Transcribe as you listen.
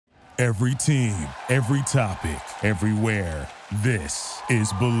Every team, every topic, everywhere. This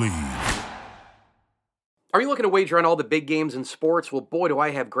is Believe. Are you looking to wager on all the big games in sports? Well, boy, do I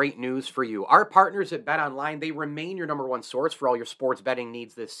have great news for you. Our partners at BetOnline, they remain your number one source for all your sports betting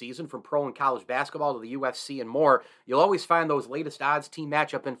needs this season. From pro and college basketball to the UFC and more, you'll always find those latest odds, team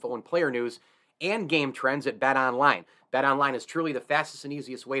matchup info, and player news and game trends at BetOnline. BetOnline is truly the fastest and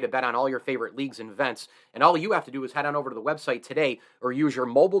easiest way to bet on all your favorite leagues and events. And all you have to do is head on over to the website today or use your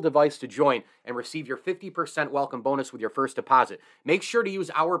mobile device to join and receive your 50% welcome bonus with your first deposit. Make sure to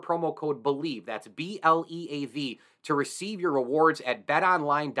use our promo code BELIEVE, that's BLEAV, to receive your rewards at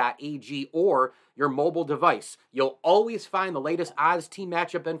betonline.ag or your mobile device. You'll always find the latest odds, team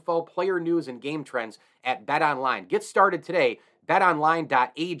matchup info, player news, and game trends at BetOnline. Get started today,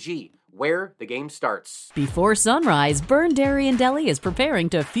 betonline.ag, where the game starts. Before sunrise, Byrne Dairy and Deli is preparing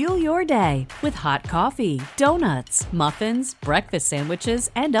to fuel your day with hot coffee, donuts, muffins, breakfast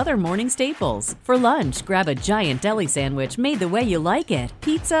sandwiches, and other morning staples. For lunch, grab a giant deli sandwich made the way you like it.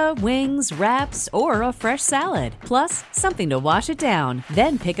 Pizza, wings, wraps, or a fresh salad. Plus, something to wash it down.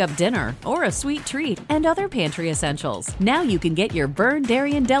 Then pick up dinner or a sweet treat and other pantry essentials. Now you can get your Byrne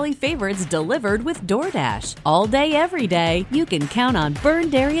Dairy and Deli favorites delivered with DoorDash. All day, every day, you can count on Byrne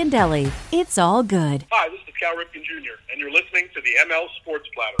Dairy and Deli. It's all good. Hi, this is Cal Ripken Jr., and you're listening to the ML Sports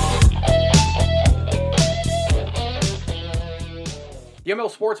Platter. The ML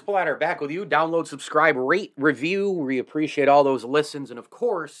Sports Platter back with you. Download, subscribe, rate, review. We appreciate all those listens. And of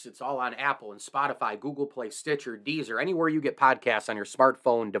course, it's all on Apple and Spotify, Google Play, Stitcher, Deezer, anywhere you get podcasts on your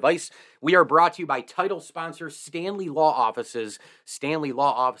smartphone device. We are brought to you by title sponsor Stanley Law Offices,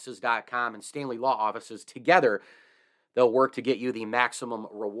 StanleyLawOffices.com, and Stanley Law Offices together. They'll work to get you the maximum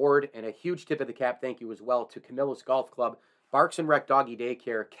reward. And a huge tip of the cap thank you as well to Camillus Golf Club, Barks and Rec Doggy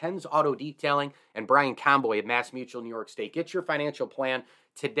Daycare, Ken's Auto Detailing, and Brian Comboy of Mass Mutual New York State. Get your financial plan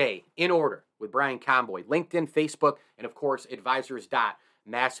today in order with Brian Comboy. LinkedIn, Facebook, and of course,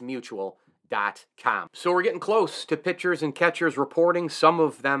 advisors.massmutual.com. So we're getting close to pitchers and catchers reporting. Some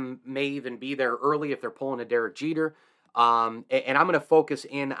of them may even be there early if they're pulling a Derek Jeter. And I'm going to focus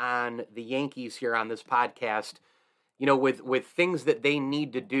in on the Yankees here on this podcast. You know, with things that they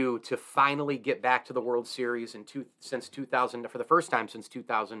need to do to finally get back to the World Series since 2000, for the first time since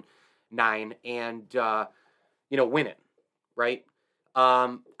 2009, and win it, right?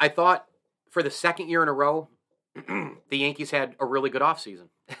 I thought for the second year in a row, the Yankees had a really good offseason.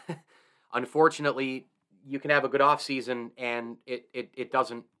 Unfortunately, you can have a good offseason and it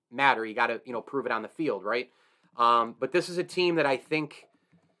doesn't matter. You got to prove it on the field, right? But this is a team that I think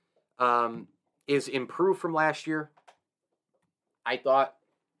is improved from last year. I thought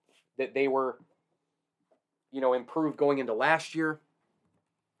that they were, improved going into last year,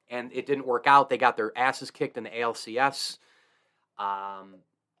 and it didn't work out. They got their asses kicked in the ALCS. I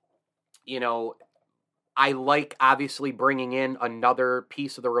like, obviously, bringing in another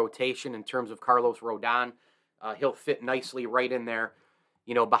piece of the rotation in terms of Carlos Rodon. He'll fit nicely right in there,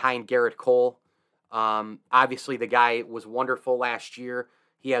 behind Garrett Cole. Obviously, the guy was wonderful last year.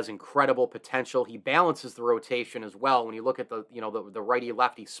 He has incredible potential. He balances the rotation as well. When you look at the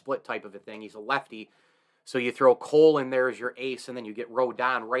righty-lefty split type of a thing, he's a lefty. So you throw Cole in there as your ace, and then you get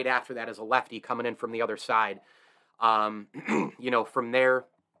Rodon right after that as a lefty coming in from the other side. From there,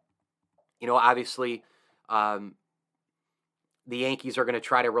 obviously, the Yankees are going to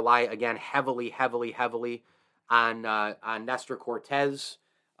try to rely again heavily on Nestor Cortez.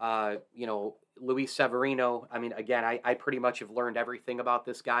 Luis Severino, I pretty much have learned everything about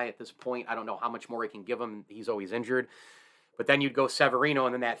this guy at this point. I don't know how much more he can give him. He's always injured. But then you'd go Severino,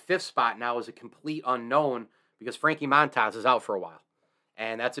 and then that fifth spot now is a complete unknown because Frankie Montas is out for a while.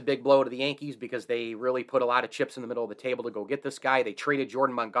 And that's a big blow to the Yankees because they really put a lot of chips in the middle of the table to go get this guy. They traded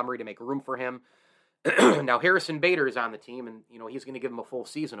Jordan Montgomery to make room for him. Now, Harrison Bader is on the team, and, he's going to give him a full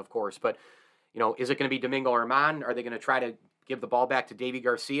season, of course. But, is it going to be Domingo Germán? Are they going to try to give the ball back to Davy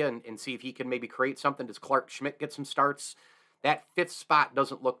Garcia and see if he can maybe create something? Does Clark Schmidt get some starts? That fifth spot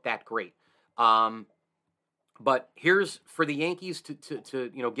doesn't look that great. But here's for the Yankees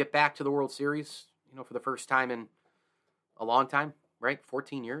to get back to the World Series, for the first time in a long time, right?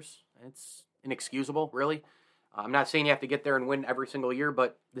 14 years. It's inexcusable, really. I'm not saying you have to get there and win every single year,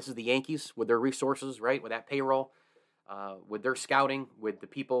 but this is the Yankees with their resources, right? With that payroll, with their scouting, with the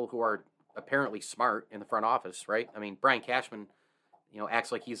people who are apparently smart in the front office, right? Brian Cashman,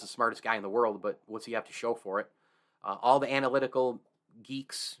 acts like he's the smartest guy in the world, but what's he have to show for it? All the analytical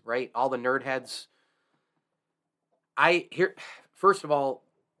geeks, right? All the nerd heads. First of all,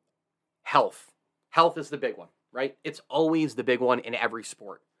 health. Health is the big one, right? It's always the big one in every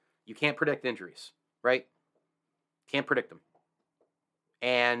sport. You can't predict injuries, right? Can't predict them.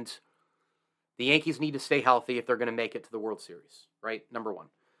 And The Yankees need to stay healthy if they're going to make it to the World Series, right? Number one.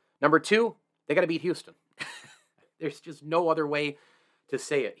 Number two, they got to beat Houston. There's just no other way to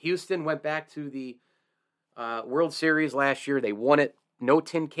say it. Houston went back to the World Series last year. They won it. No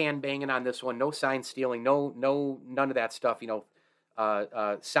tin can banging on this one. No sign stealing. None of that stuff.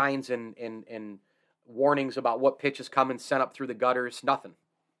 Signs and warnings about what pitch is coming sent up through the gutters. Nothing.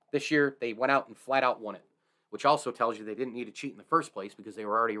 This year, they went out and flat out won it, which also tells you they didn't need to cheat in the first place because they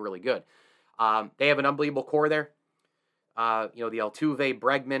were already really good. They have an unbelievable core there. The Altuve,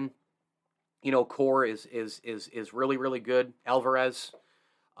 Bregman, core is really, really good. Alvarez.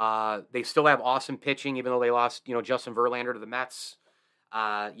 They still have awesome pitching, even though they lost, Justin Verlander to the Mets.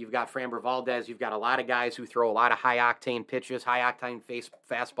 You've got Framber Valdez. You've got a lot of guys who throw a lot of high-octane pitches, high-octane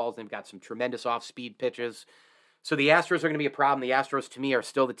fastballs. They've got some tremendous off-speed pitches. So the Astros are going to be a problem. The Astros, to me, are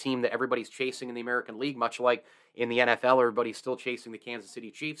still the team that everybody's chasing in the American League, much like in the NFL, everybody's still chasing the Kansas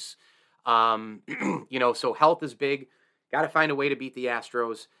City Chiefs. So health is big. Got to find a way to beat the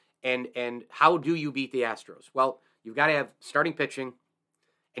Astros. And how do you beat the Astros? Well, you've got to have starting pitching,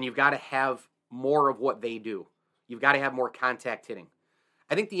 and you've got to have more of what they do. You've got to have more contact hitting.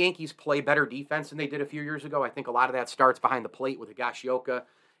 I think the Yankees play better defense than they did a few years ago. I think a lot of that starts behind the plate with Higashioka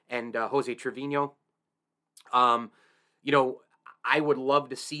and Jose Trevino. I would love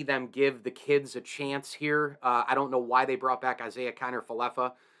to see them give the kids a chance here. I don't know why they brought back Isaiah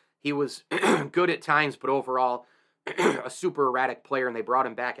Kiner-Falefa. He was good at times, but overall a super erratic player, and they brought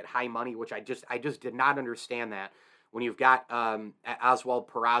him back at high money, which I just did not understand that. When you've got Oswald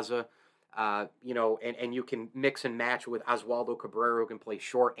Peraza, and you can mix and match with Oswaldo Cabrera, who can play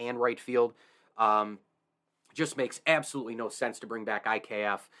short and right field. Just makes absolutely no sense to bring back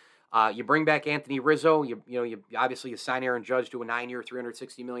IKF. You bring back Anthony Rizzo. You obviously you sign Aaron Judge to a 9-year,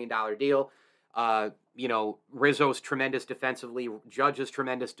 $360 million deal. Rizzo's tremendous defensively. Judge is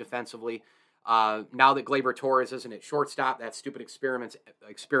tremendous defensively. Now that Gleyber Torres isn't at shortstop, that stupid experiment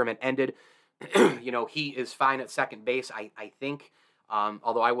ended. He is fine at second base, I think.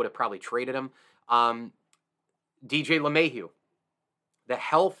 Although I would have probably traded him. DJ LeMahieu. The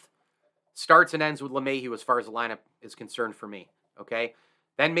health starts and ends with LeMahieu as far as the lineup is concerned for me, okay?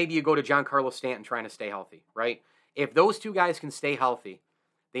 Then maybe you go to Giancarlo Stanton trying to stay healthy, right? If those two guys can stay healthy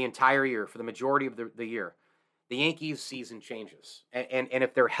the entire year, for the majority of the year, the Yankees' season changes. And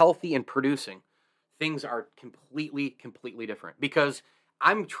if they're healthy and producing, things are completely different. Because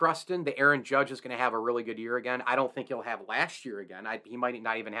I'm trusting that Aaron Judge is going to have a really good year again. I don't think he'll have last year again. He might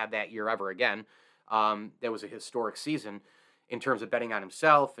not even have that year ever again. That was a historic season in terms of betting on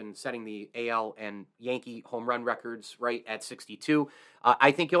himself and setting the AL and Yankee home run records right at 62.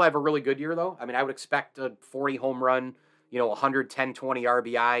 I think he'll have a really good year, though. I mean, I would expect a 40 home run, 110, 20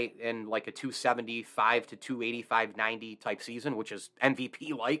 RBI and like a 275 to 285, 90 type season, which is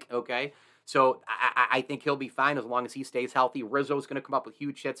MVP-like, okay? So I think he'll be fine as long as he stays healthy. Rizzo's going to come up with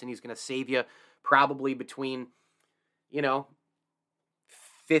huge hits, and he's going to save you probably between,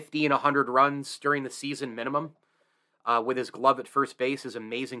 50 and 100 runs during the season minimum with his glove at first base, his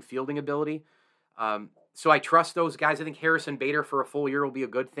amazing fielding ability. So I trust those guys. I think Harrison Bader for a full year will be a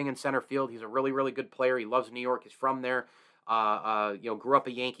good thing in center field. He's a really, really good player. He loves New York. He's from there. Grew up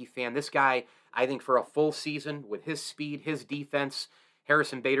a Yankee fan. This guy, I think for a full season with his speed, his defense,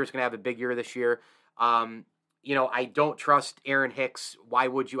 Harrison Bader's going to have a big year this year. I don't trust Aaron Hicks. Why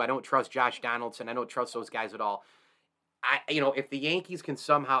would you? I don't trust Josh Donaldson. I don't trust those guys at all. If the Yankees can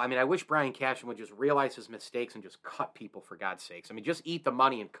somehow, I wish Brian Cashman would just realize his mistakes and just cut people, for God's sakes. Just eat the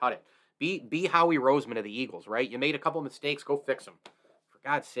money and cut it. Be Howie Roseman of the Eagles, right? You made a couple mistakes, go fix them, for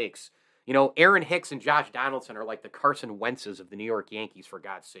God's sakes. Aaron Hicks and Josh Donaldson are like the Carson Wentzes of the New York Yankees, for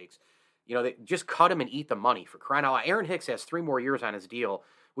God's sakes. They just cut him and eat the money, for crying out loud. Aaron Hicks has 3 more years on his deal,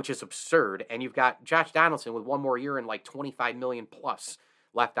 which is absurd. And you've got Josh Donaldson with 1 more year and like $25 million plus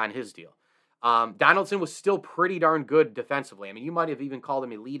left on his deal. Donaldson was still pretty darn good defensively. You might have even called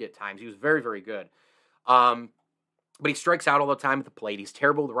him elite at times. He was very, very good. But he strikes out all the time at the plate. He's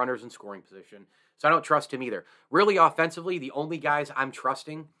terrible with runners in scoring position. So I don't trust him either. Really, offensively, the only guys I'm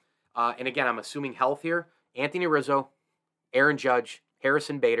trusting, and again, I'm assuming health here, Anthony Rizzo, Aaron Judge,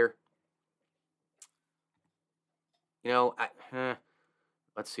 Harrison Bader. Let's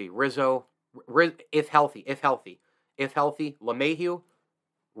see. Rizzo, if healthy. LeMahieu,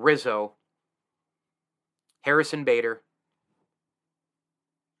 Rizzo, Harrison Bader,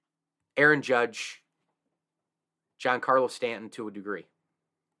 Aaron Judge, Giancarlo Stanton to a degree.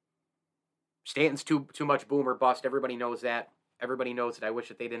 Stanton's too much boom or bust. Everybody knows that. Everybody knows that. I wish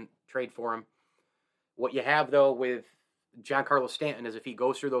that they didn't trade for him. What you have, though, with Giancarlo Stanton is if he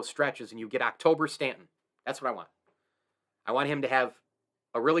goes through those stretches and you get October Stanton, that's what I want. I want him to have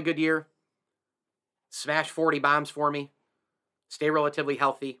a really good year, smash 40 bombs for me, stay relatively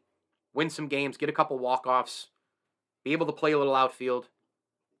healthy, win some games, get a couple walk-offs, be able to play a little outfield,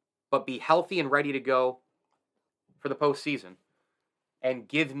 but be healthy and ready to go for the postseason, and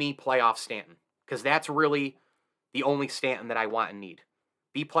give me playoff Stanton, because that's really the only Stanton that I want and need.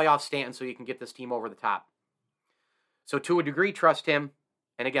 Be playoff Stanton so you can get this team over the top. So to a degree, trust him.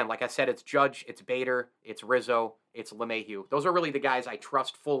 And again, like I said, it's Judge, it's Bader, it's Rizzo, it's LeMahieu. Those are really the guys I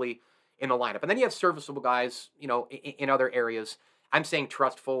trust fully in the lineup. And then you have serviceable guys, in other areas. I'm saying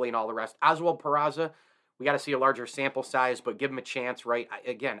trust fully in all the rest. Oswald Peraza, we got to see a larger sample size, but give him a chance, right?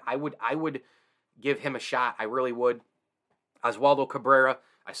 I would give him a shot. I really would. Oswaldo Cabrera,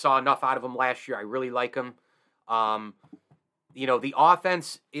 I saw enough out of him last year. I really like him. The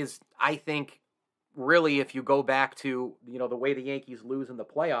offense is, I think, really, if you go back to, the way the Yankees lose in the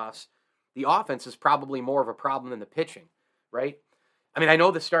playoffs, the offense is probably more of a problem than the pitching, right? I mean, I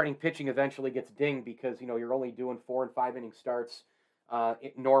know the starting pitching eventually gets dinged because, you're only doing 4 and 5 inning starts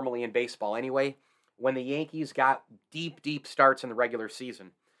normally in baseball anyway. When the Yankees got deep, deep starts in the regular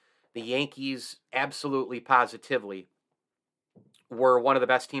season, the Yankees absolutely, positively were one of the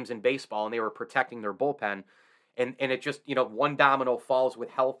best teams in baseball, and they were protecting their bullpen. And it just, one domino falls with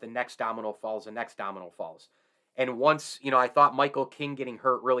health, the next domino falls, the next domino falls. And once, I thought Michael King getting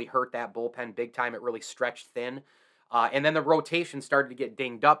hurt really hurt that bullpen big time. It really stretched thin. And then the rotation started to get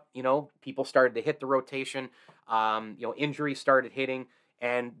dinged up. People started to hit the rotation. Injuries started hitting.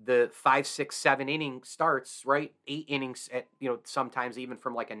 And the 5, 6, 7 inning starts, right? 8 innings, at, sometimes even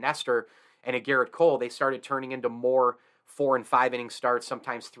from like a Nestor and a Garrett Cole, they started turning into more 4 and 5 inning starts,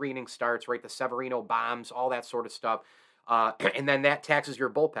 sometimes 3 inning starts, right? The Severino bombs, all that sort of stuff. And then that taxes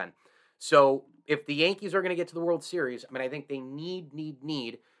your bullpen. So if the Yankees are going to get to the World Series, I think they need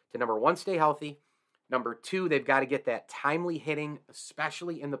to, number one, stay healthy. Number two, they've got to get that timely hitting,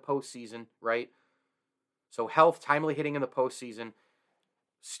 especially in the postseason, right? So health, timely hitting in the postseason.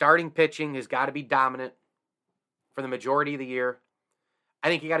 Starting pitching has got to be dominant for the majority of the year. I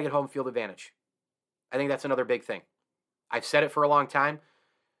think you got to get home field advantage. I think that's another big thing. I've said it for a long time.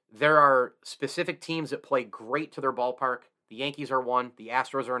 There are specific teams that play great to their ballpark. The Yankees are one. The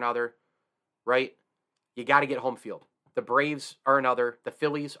Astros are another, right? You got to get home field. The Braves are another. The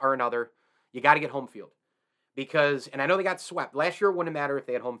Phillies are another. You got to get home field. Because, and I know they got swept. Last year it wouldn't matter if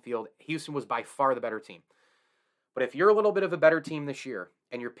they had home field. Houston was by far the better team. But if you're a little bit of a better team this year,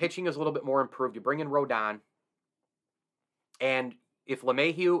 and your pitching is a little bit more improved, you bring in Rodon, and if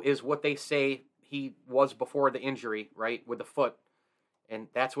LeMahieu is what they say he was before the injury, right, with the foot, and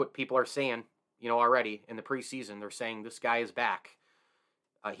that's what people are saying, already in the preseason. They're saying this guy is back.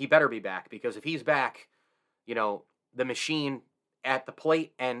 He better be back, because if he's back, the machine at the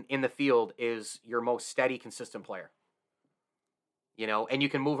plate and in the field is your most steady, consistent player. And you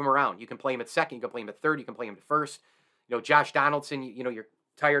can move him around. You can play him at second, you can play him at third, you can play him at first. Josh Donaldson, you're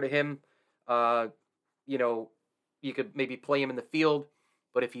tired of him. You could maybe play him in the field,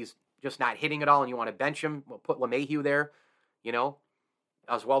 but if he's just not hitting at all and you want to bench him, we'll put LeMahieu there.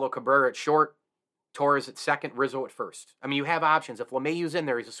 Oswaldo Cabrera at short, Torres at second, Rizzo at first. You have options. If LeMahieu's in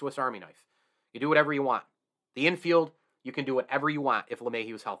there, he's a Swiss Army knife. You do whatever you want. The infield, you can do whatever you want if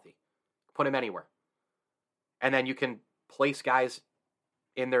LeMahieu's healthy. Put him anywhere. And then you can place guys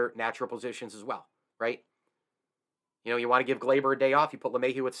in their natural positions as well, right? You want to give Glaber a day off, you put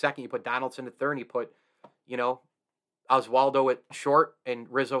LeMahieu at second, you put Donaldson at third, and you put, Oswaldo at short, and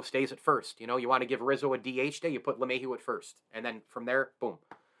Rizzo stays at first. You want to give Rizzo a DH day, you put LeMahieu at first. And then from there, boom.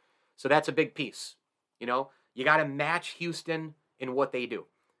 So that's a big piece. You got to match Houston in what they do.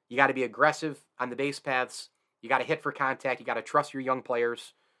 You got to be aggressive on the base paths. You got to hit for contact. You got to trust your young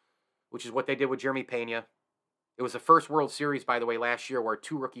players, which is what they did with Jeremy Pena. It was the first World Series, by the way, last year where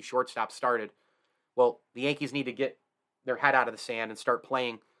 2 rookie shortstops started. Well, the Yankees need to get their head out of the sand and start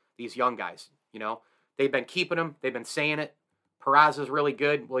playing these young guys. They've been keeping them. They've been saying it. Peraza's really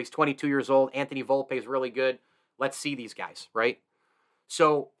good. Well, he's 22 years old. Anthony Volpe is really good. Let's see these guys, right?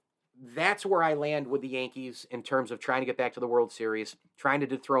 So that's where I land with the Yankees in terms of trying to get back to the World Series, trying to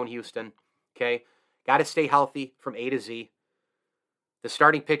dethrone Houston, okay? Got to stay healthy from A to Z. The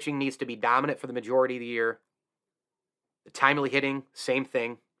starting pitching needs to be dominant for the majority of the year. The timely hitting, same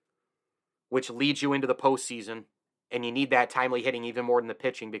thing, which leads you into the postseason. And you need that timely hitting even more than the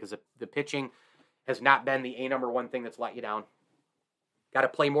pitching, because the pitching has not been the number one thing that's let you down. Got to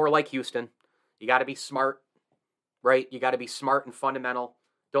play more like Houston. You got to be smart, right? You got to be smart and fundamental.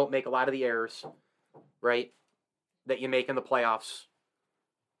 Don't make a lot of the errors, right, that you make in the playoffs,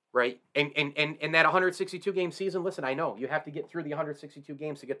 right? And that 162-game season, listen, I know you have to get through the 162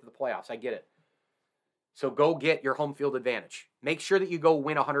 games to get to the playoffs. I get it. So go get your home field advantage. Make sure that you go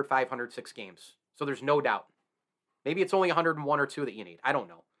win 105, 106 games. So there's no doubt. Maybe it's only 101 or 2 that you need. I don't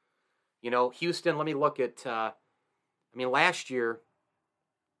know. Houston, let me look at, last year,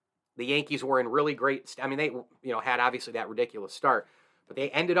 the Yankees were in really great, they, had obviously that ridiculous start, but they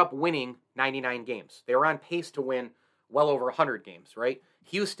ended up winning 99 games. They were on pace to win well over 100 games, right?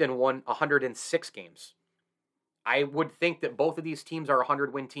 Houston won 106 games. I would think that both of these teams are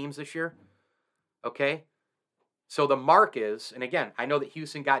 100-win teams this year, okay? So the mark is, and again, I know that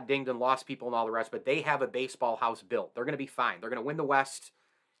Houston got dinged and lost people and all the rest, but they have a baseball house built. They're going to be fine. They're going to win the West,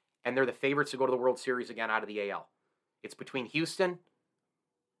 and they're the favorites to go to the World Series again out of the AL. It's between Houston.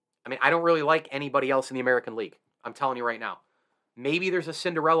 I don't really like anybody else in the American League. I'm telling you right now. Maybe there's a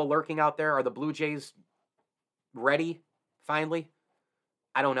Cinderella lurking out there. Are the Blue Jays ready, finally?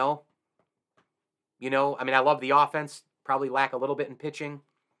 I don't know. I love the offense. Probably lack a little bit in pitching.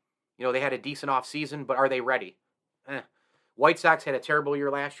 They had a decent offseason, but are they ready? White Sox had a terrible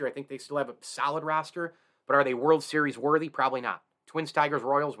year last year. I think they still have a solid roster, but are they World Series worthy? Probably not. Twins, Tigers,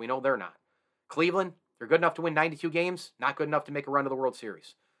 Royals, we know they're not. Cleveland, they're good enough to win 92 games, not good enough to make a run to the World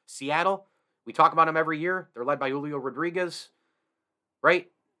Series. Seattle, we talk about them every year. They're led by Julio Rodriguez, right?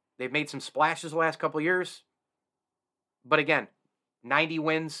 They've made some splashes the last couple of years. But again, 90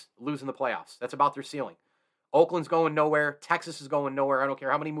 wins, losing the playoffs. That's about their ceiling. Oakland's going nowhere. Texas is going nowhere. I don't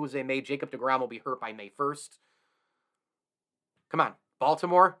care how many moves they made. Jacob deGrom will be hurt by May 1st. Come on.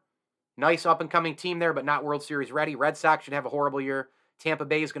 Baltimore, nice up-and-coming team there, but not World Series ready. Red Sox should have a horrible year. Tampa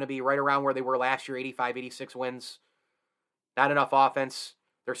Bay is going to be right around where they were last year, 85, 86 wins. Not enough offense.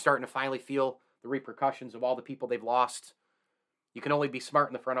 They're starting to finally feel the repercussions of all the people they've lost. You can only be smart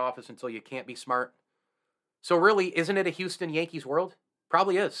in the front office until you can't be smart. So really, isn't it a Houston Yankees world?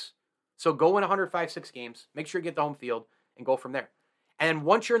 Probably is. So go win 105-6 games, make sure you get the home field, and go from there. And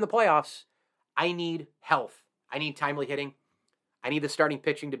once you're in the playoffs, I need health. I need timely hitting. I need the starting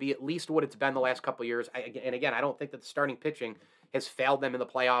pitching to be at least what it's been the last couple of years. And again, I don't think that the starting pitching has failed them in the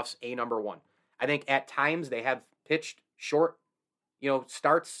playoffs, number one. I think at times they have pitched short,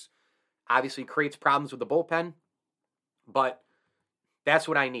 starts. Obviously creates problems with the bullpen, but that's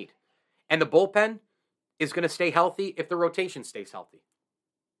what I need. And the bullpen is going to stay healthy if the rotation stays healthy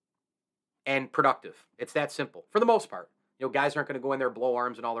and productive. It's that simple for the most part. Guys aren't going to go in there, blow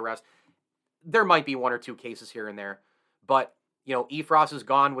arms and all the rest. There might be one or two cases here and there, but Efros is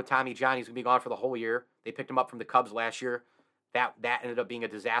gone with Tommy John. He's going to be gone for the whole year. They picked him up from the Cubs last year. That ended up being a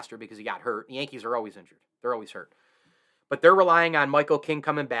disaster because he got hurt. The Yankees are always injured. They're always hurt. But they're relying on Michael King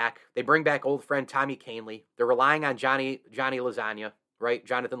coming back. They bring back old friend Tommy Kahnle. They're relying on Johnny Lasagna, right?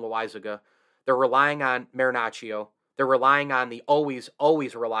 Jonathan Loaizaga. They're relying on Marinaccio. They're relying on the always,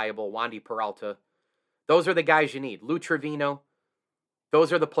 always reliable Wandy Peralta. Those are the guys you need. Lou Trevino.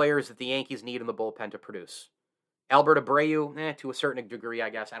 Those are the players that the Yankees need in the bullpen to produce. Albert Abreu, to a certain degree, I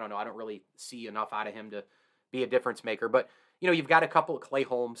guess. I don't know. I don't really see enough out of him to be a difference maker. But, you've got a couple of Clay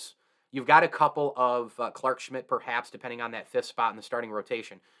Holmes. You've got a couple of Clark Schmidt, perhaps, depending on that fifth spot in the starting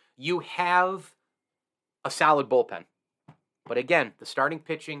rotation. You have a solid bullpen. But again, the starting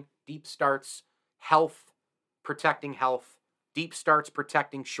pitching, deep starts, health, protecting health, deep starts,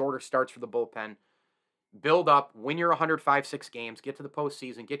 protecting shorter starts for the bullpen. Build up, win your 105-6 games, get to the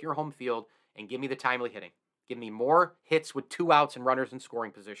postseason, get your home field, and give me the timely hitting. Give me more hits with 2 outs and runners in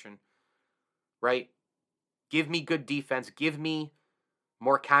scoring position, right? Give me good defense. Give me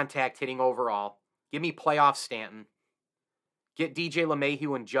more contact hitting overall. Give me playoff Stanton. Get DJ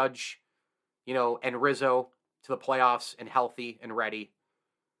LeMahieu and Judge, and Rizzo to the playoffs and healthy and ready.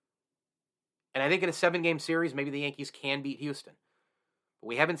 And I think in a 7-game series, maybe the Yankees can beat Houston. But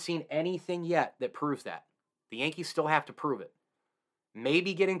we haven't seen anything yet that proves that. The Yankees still have to prove it.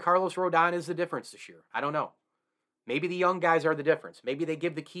 Maybe getting Carlos Rodon is the difference this year. I don't know. Maybe the young guys are the difference. Maybe they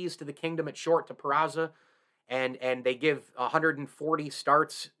give the keys to the kingdom at short to Peraza, and they give 140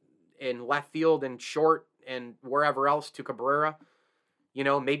 starts in left field and short and wherever else to Cabrera.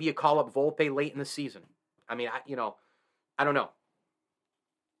 Maybe you call up Volpe late in the season. I don't know.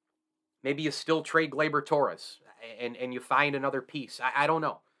 Maybe you still trade Gleyber Torres and you find another piece. I don't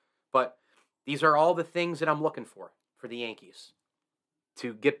know. But these are all the things that I'm looking for the Yankees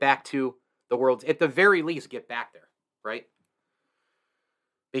to get back to the world. At the very least, get back there, right?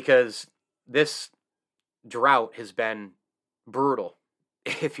 Because this drought has been brutal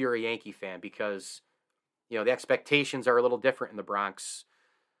if you're a Yankee fan because, the expectations are a little different in the Bronx.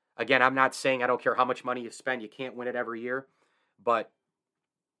 Again, I'm not saying I don't care how much money you spend, you can't win it every year. But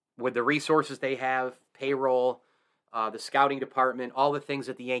with the resources they have, payroll, the scouting department, all the things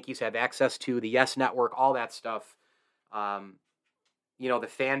that the Yankees have access to, the Yes Network, all that stuff, the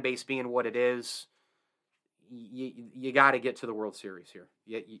fan base being what it is, you got to get to the World Series here.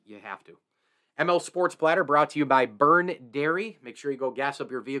 You have to. ML Sports Platter brought to you by Burn Dairy. Make sure you go gas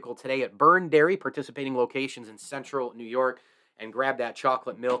up your vehicle today at Burn Dairy, participating locations in central New York, and grab that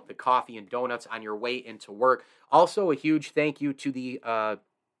chocolate milk, the coffee, and donuts on your way into work. Also, a huge thank you to the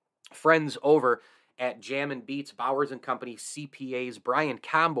friends over at Jam and Beats, Bowers & Company, CPAs, Brian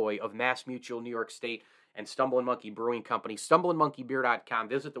Comboy of Mass Mutual, New York State, and Stumble & Monkey Brewing Company. StumbleandMonkeyBeer.com.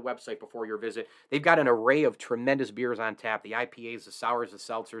 Visit the website before your visit. They've got an array of tremendous beers on tap. The IPAs, the sours, the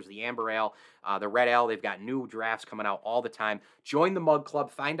seltzers, the amber ale, the red ale. They've got new drafts coming out all the time. Join the Mug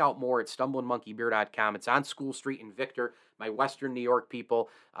Club. Find out more at StumbleandMonkeyBeer.com. It's on School Street in Victor. My Western New York people,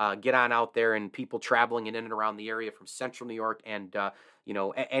 get on out there, and people traveling in and around the area from Central New York and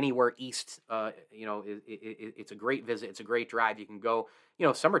anywhere east. It's a great visit. It's a great drive. You can go,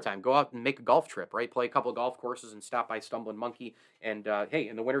 summertime, go out and make a golf trip, right? Play a couple of golf courses and stop by Stumbling Monkey. And hey,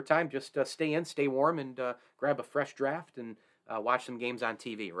 in the wintertime, just stay in, stay warm, and grab a fresh draft and watch some games on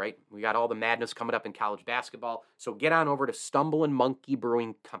TV, right? We got all the madness coming up in college basketball. So get on over to Stumble & Monkey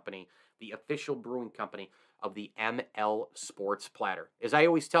Brewing Company, the official brewing company of the ML Sports Platter. As I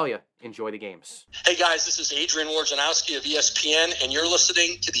always tell you, enjoy the games. Hey guys, this is Adrian Wojnarowski of ESPN, and you're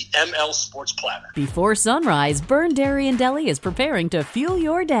listening to the ML Sports Platter. Before sunrise, Burn Dairy and Deli is preparing to fuel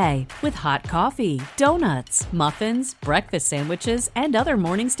your day with hot coffee, donuts, muffins, breakfast sandwiches, and other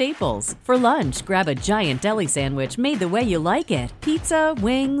morning staples. For lunch, grab a giant deli sandwich made the way you like it. Pizza,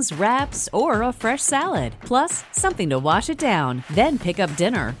 wings, wraps, or a fresh salad. Plus, something to wash it down. Then pick up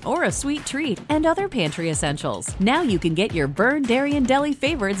dinner or a sweet treat and other pantry essentials. Now you can get your Burn Dairy and Deli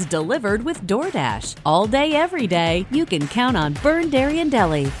favorites delivered with DoorDash. All day, every day, you can count on Burn Dairy and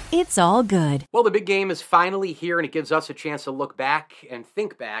Deli. It's all good. Well, the big game is finally here, and it gives us a chance to look back and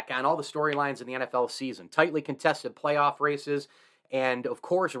think back on all the storylines in the NFL season. Tightly contested playoff races, and of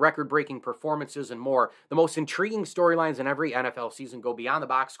course, record-breaking performances and more. The most intriguing storylines in every NFL season go beyond the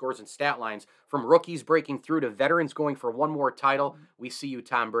box scores and stat lines. From rookies breaking through to veterans going for one more title. We see you,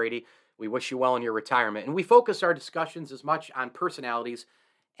 Tom Brady. We wish you well in your retirement. And we focus our discussions as much on personalities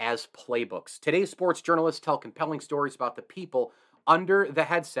as playbooks. Today's sports journalists tell compelling stories about the people under the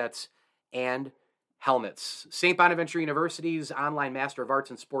headsets and helmets. St. Bonaventure University's online Master of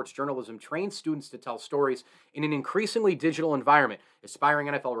Arts in Sports Journalism trains students to tell stories in an increasingly digital environment. Aspiring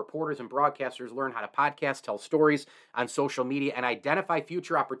NFL reporters and broadcasters learn how to podcast, tell stories on social media, and identify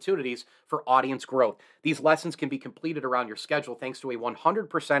future opportunities for audience growth. These lessons can be completed around your schedule thanks to a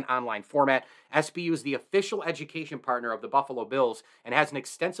 100% online format. SBU is the official education partner of the Buffalo Bills and has an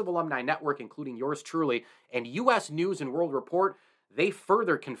extensive alumni network, including yours truly, and U.S. News and World Report. They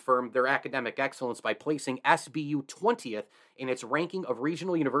further confirmed their academic excellence by placing SBU 20th in its ranking of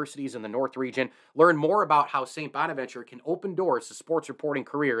regional universities in the North region. Learn more about how St. Bonaventure can open doors to sports reporting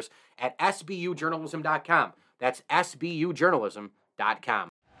careers at sbujournalism.com. That's sbujournalism.com.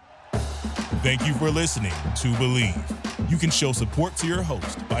 Thank you for listening to Believe. You can show support to your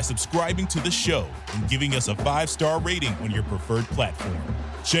host by subscribing to the show and giving us a 5-star rating on your preferred platform.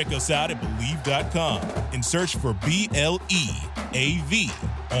 Check us out at Believe.com and search for BLEAV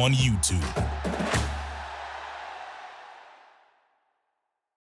on YouTube.